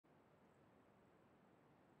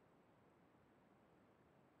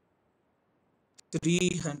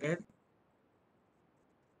300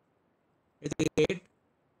 at the rate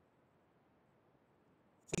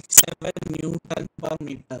 67 Newton per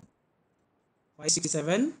meter.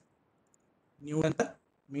 567 Newton per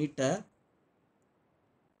meter.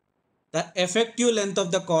 The effective length of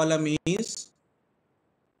the column is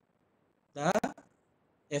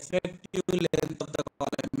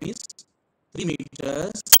 3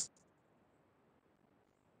 meters.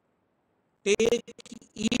 Take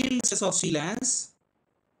yield stress of steel as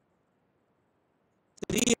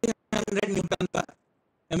 300 Newton per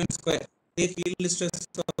mm square. Take yield stress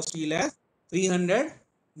of steel as 300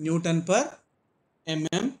 Newton per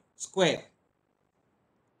mm square.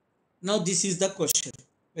 Now this is the question.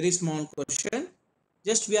 Very small question.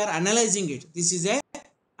 Just we are analyzing it. This is a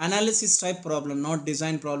analysis type problem, not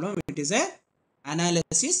design problem. It is a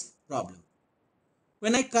analysis problem.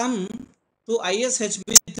 When I come to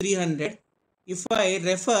ISHB 300, if I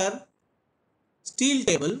refer steel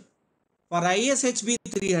table, for ISHB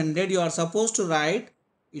 300, you are supposed to write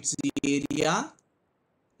its area,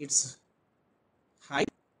 its height,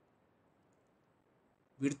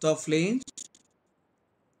 width of flange,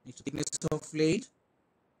 thickness of flange,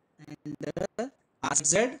 and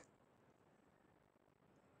RZ.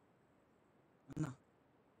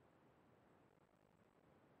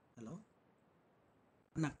 Hello?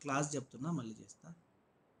 Anna class చెప్తున్నా మళ్ళీ చేస్తా.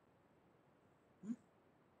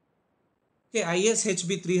 Okay, ISHB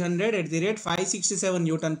 300 at the rate 567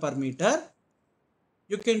 Newton per meter.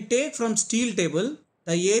 You can take from steel table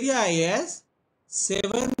the area as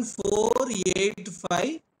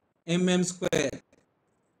 7485 mm square.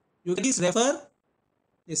 You can refer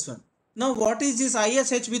this one. Now what is this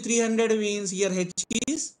ISHB 300 means? Here H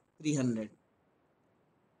is 300.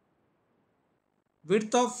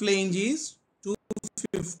 Width of flange is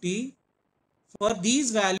 250. For these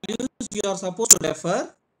values you are supposed to refer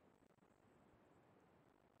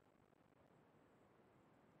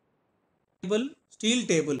steel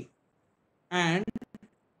table and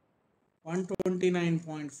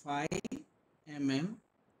 129.5 mm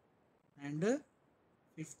and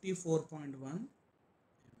 54.1.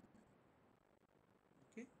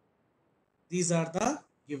 Okay, these are the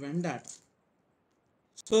given data.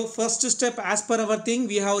 So first step, as per our thing,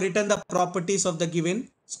 we have written the properties of the given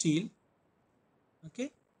steel. Okay,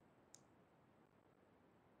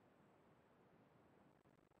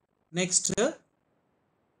 next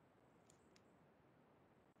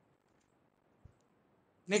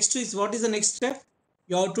is, what is the next step?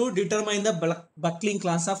 You have to determine the buckling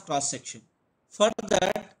class of cross section. For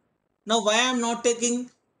that, now why I am not taking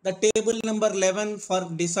the table number 11 for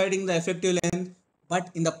deciding the effective length, but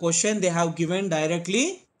in the question they have given directly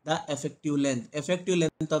the effective length. Effective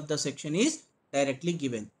length of the section is directly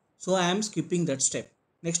given. So I am skipping that step.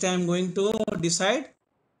 Next I am going to decide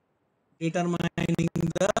determining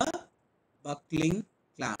the buckling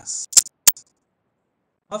class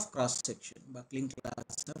of cross section. Buckling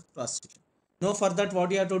class of cross section. Now for that, what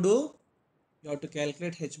you have to do? You have to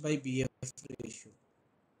calculate H by BF ratio.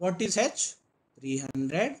 What is H?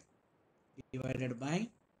 300 divided by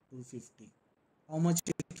 250. How much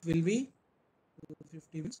it will be?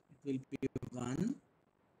 250 means it will be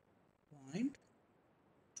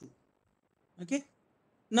 1.2. Okay.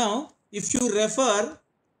 Now if you refer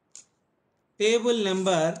table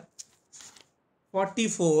number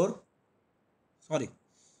 44, sorry,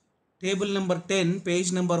 table number 10,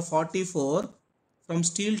 page number 44 from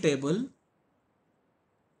steel table,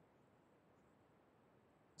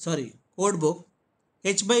 sorry, code book,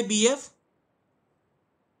 H by BF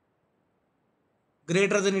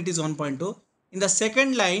greater than it is 1.2. In the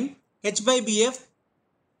second line, H by BF,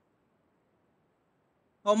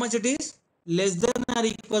 how much it is? Less than or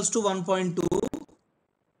equals to 1.2.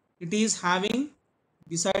 It is having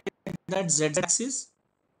beside that Z axis,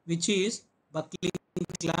 which is buckling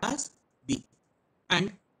class B.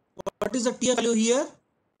 And what is the T value here?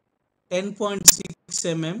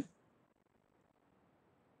 10.6 mm,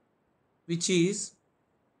 which is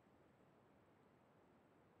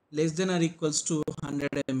less than or equals to 100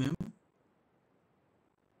 mm.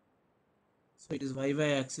 So it is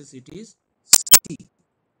YY axis, it is C.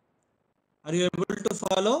 Are you able to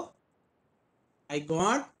follow? I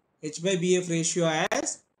got H by BF ratio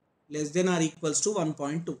as less than or equals to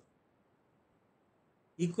 1.2.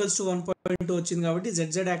 Equals to 1.2 వచ్చింది కాబట్టి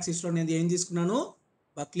ZZ యాక్సిస్లో నేను ఏం తీసుకున్నాను?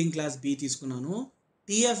 Buckling class B తీసుకున్నాను.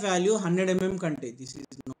 TF value 100 mm కంటే, this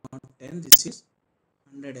is not 10, this is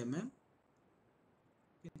 100 mm,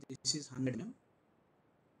 this is 100 mm.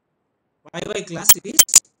 YY class is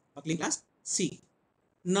buckling class C.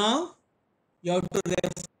 Now you have to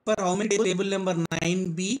refer how many table number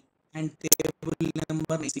 9B and table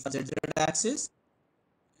number 9C for ZZ axis,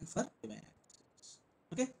 and for y-axis.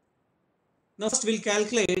 Okay. Now first we'll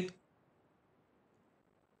calculate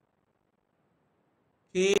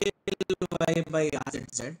KLY by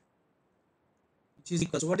RZZ, which is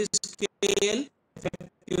equal to, what is KL?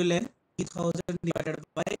 Effective length 3000 divided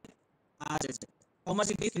by RZZ. How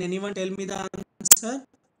much it is? Can anyone tell me the answer?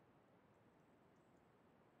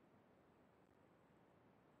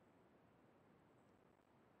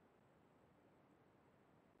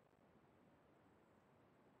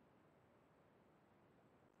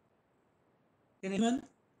 Can anyone?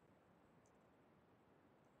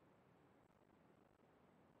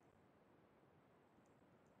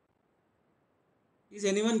 Is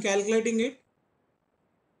anyone calculating it?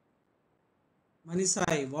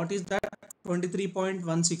 Manisai, what is that?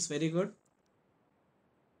 23.16. Very good.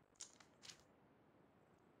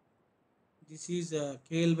 This is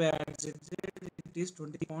KL by RZZ. It is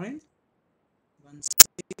 23.16.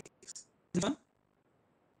 This one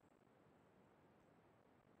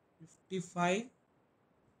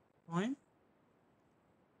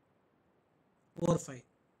 55.45.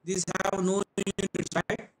 These have no units,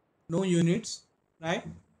 right? No units, right?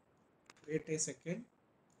 Wait a second.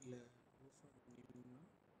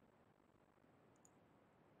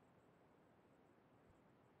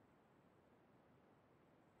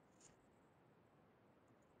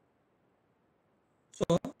 So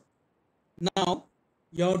now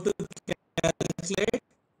you have to calculate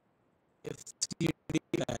FCD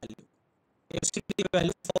value. FCD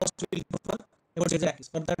value first will go for z-axis.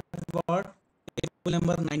 For that, what? Table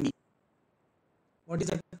number 90. What is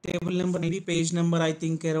the table number 90? Page number, I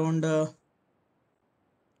think around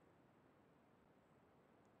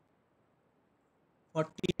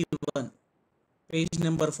 41. Page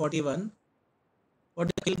number 41. What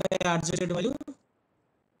is the by RZ value?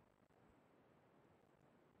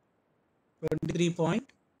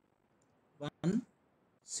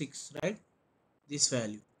 23.16, right? This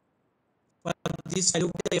value. For this value,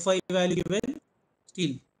 the FI value given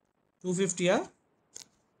still 250 or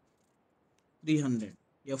 300.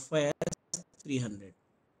 FI as 300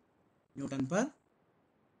 Newton per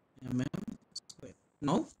mm square.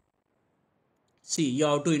 Now, see, you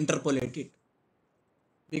have to interpolate it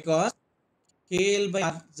because KL by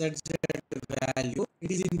RZZ value, it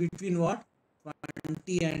is in between what?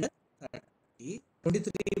 20 and 30.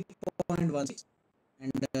 23.16.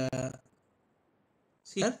 And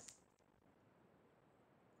see here,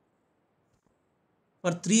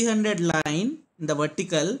 for 300 line in the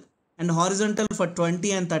vertical and horizontal for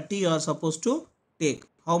 20 and 30 you are supposed to take.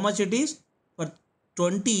 How much it is? For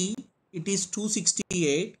 20 it is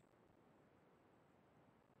 268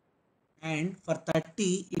 and for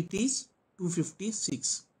 30 it is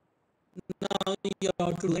 256. Now you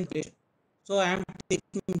have to do the calculation. So I am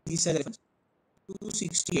taking this as reference.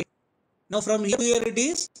 268. Now from here to here it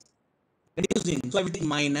is reducing. So I will take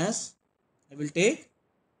minus. I will take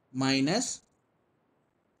minus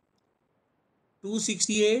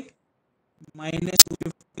 268 minus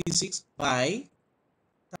 256 by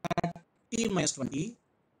 30 minus 20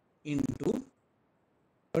 into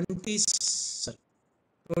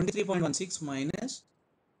 23.16 minus.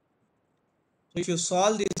 So if you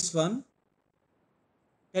solve this one,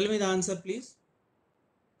 tell me the answer please.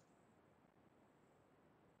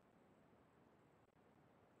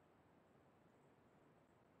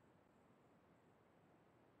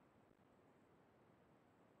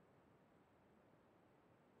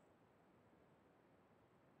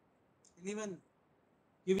 Anyone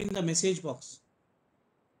give in the message box,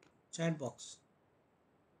 chat box.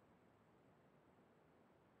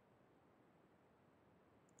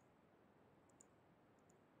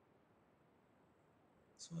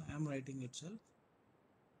 So I am writing itself.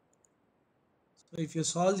 So if you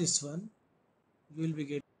solve this one, you will be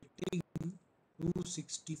getting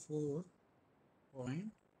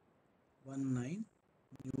 264.19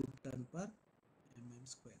 Newton per mm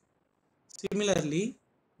square. Similarly,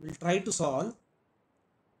 we will try to solve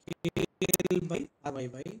KL by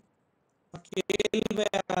RYY. KL by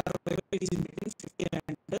RYY is in between 50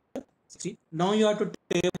 and 60. Now you have to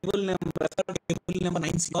table number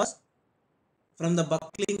 9C, because from the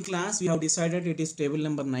buckling class we have decided it is table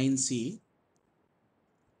number 9C.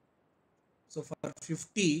 So for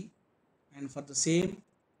 50 and for the same,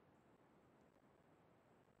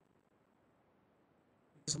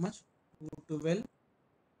 so much 212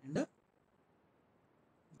 and 190.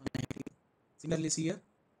 Similarly, see here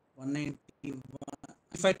 191.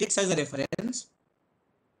 If I take as a reference,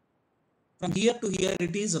 from here to here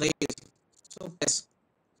it is raised. So plus.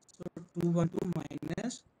 So 212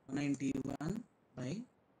 minus 191 by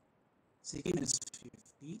 60 minus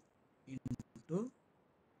 50 into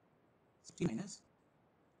 60 minus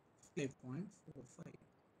 5.45.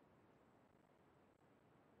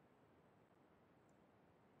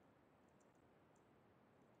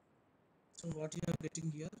 So what you are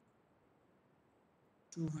getting here?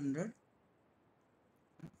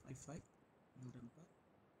 200.55 Newton per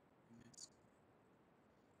meter.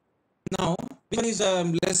 Now, which one is a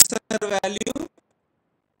lesser value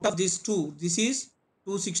of these two? This is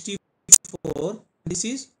 264. This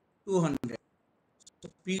is 200. So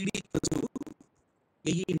PD equals to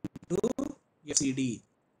AE into FCD.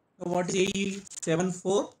 So what is AE?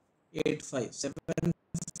 7485.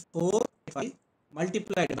 7485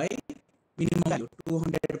 multiplied by minimum value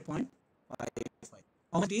 200.55.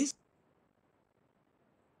 How much is?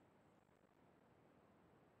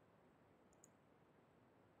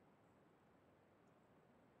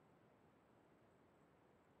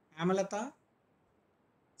 Amalata,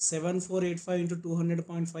 7485 into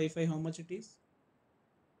 200.55, how much it is?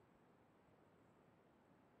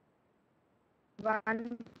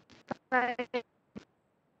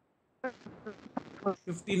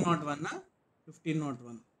 1501, na?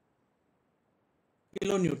 1501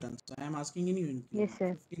 kilonewtons. I am asking in unit. Yes,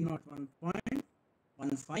 sir.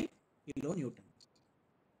 1501.15 kilonewtons.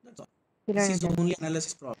 That's all. Kilonewtons. This is the only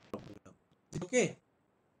analysis problem. Okay.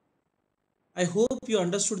 I hope you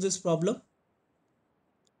understood this problem.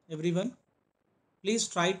 Everyone, please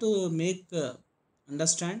try to make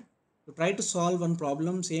understand. To try to solve one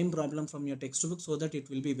problem, same problem from your textbook, so that it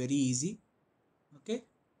will be very easy. Okay,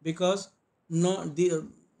 because not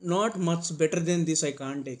much better than this I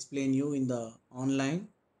can't explain you in the online,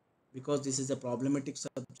 because this is a problematic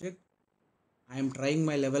subject. I am trying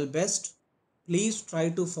my level best. Please try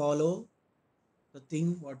to follow the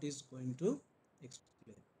thing what is going to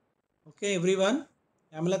explain. Okay, everyone.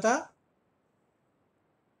 Amalata,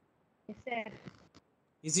 Yes, sir.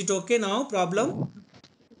 is it okay now? Problem.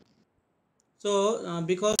 So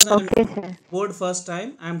because I am Okay, sir. bored first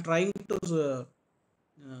time, I am trying to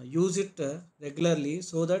use it regularly,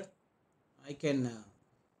 so that I can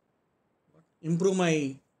improve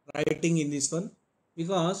my writing in this one,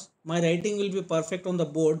 because my writing will be perfect on the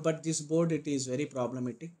board, but this board it is very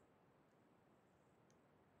problematic.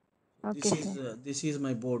 Okay, sir. This is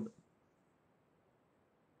my board.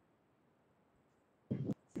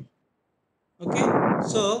 Okay,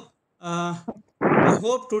 so I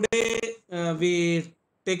hope today we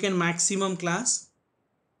taken maximum class.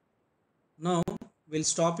 Now we'll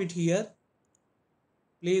stop it here.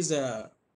 Please